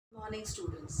morning,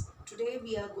 students. Today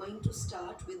we are going to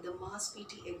start with the Mass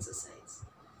PT exercise.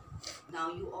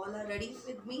 Now you all are ready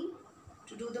with me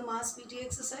to do the Mass PT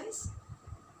exercise?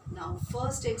 Now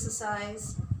first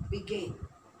exercise, begin.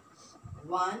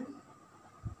 1,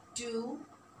 2,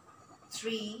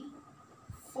 3,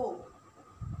 4,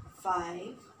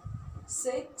 5,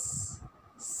 6,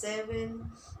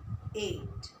 7, 8.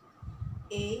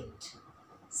 8,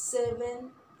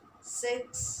 7,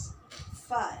 6,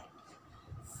 5,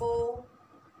 4,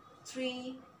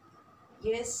 3,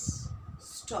 yes,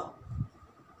 stop.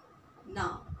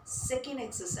 Now, second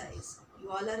exercise. You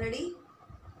all are ready?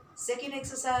 Second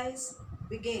exercise,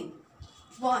 begin.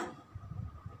 1.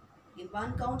 In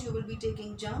one count, you will be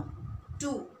taking jump.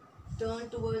 2. Turn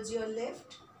towards your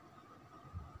left.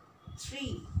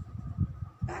 3.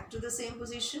 Back to the same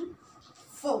position.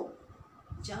 4.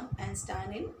 Jump and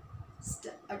stand in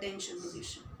attention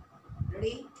position.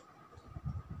 Ready?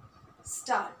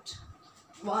 Start.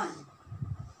 1,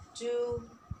 2,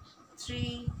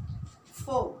 3,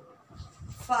 4,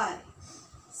 5,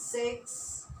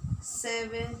 6,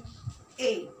 7,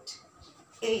 8.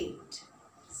 8,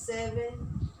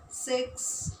 7,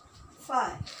 6,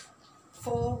 5,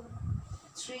 4,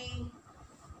 3,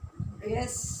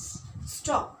 yes,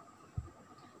 stop.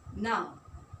 Now,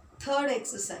 third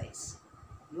exercise.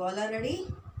 You all are ready?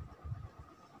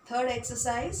 Third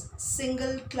exercise,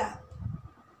 single clap.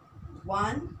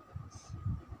 1,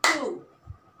 2,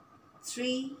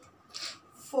 3,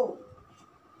 4,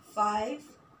 5,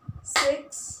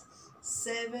 6,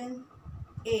 7,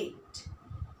 8.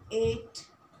 8,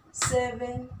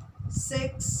 7,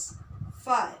 6,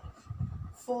 5,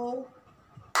 4,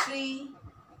 3,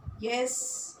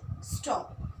 yes,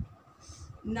 stop.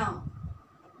 Now,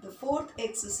 the fourth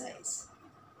exercise.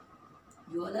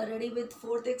 You all are ready with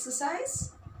fourth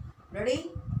exercise? Ready?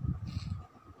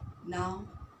 Now,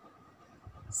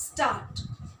 start.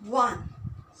 1,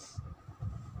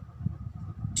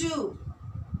 2,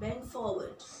 bend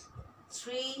forward.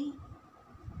 3,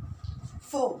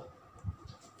 4,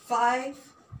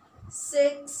 5,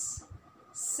 6,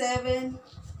 7,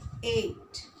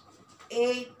 8.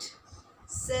 8,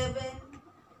 7,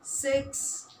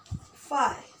 6,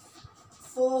 5,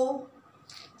 4,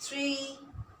 3,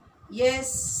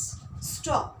 yes,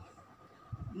 stop.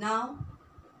 Now,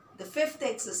 the fifth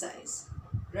exercise.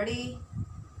 Ready?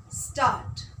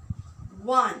 Start.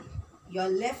 1, your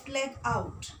left leg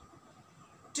out.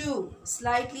 2,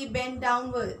 slightly bend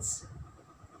downwards.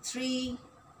 3,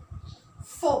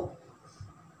 4.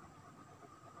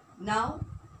 Now,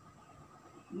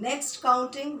 next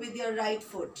counting with your right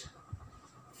foot.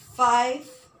 5,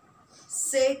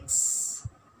 6,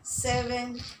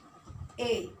 7,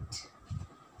 8.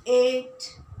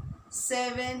 8,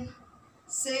 7,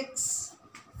 6,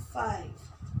 5,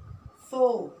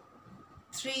 4,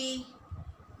 3,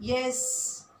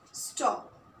 yes, stop.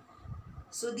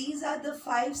 So these are the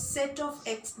 5 set of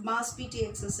Mass PT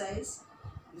exercise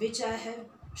which I have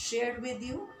shared with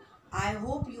you. I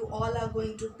hope you all are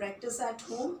going to practice at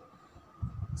home.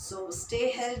 So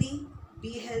stay healthy,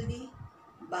 be healthy.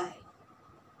 Bye.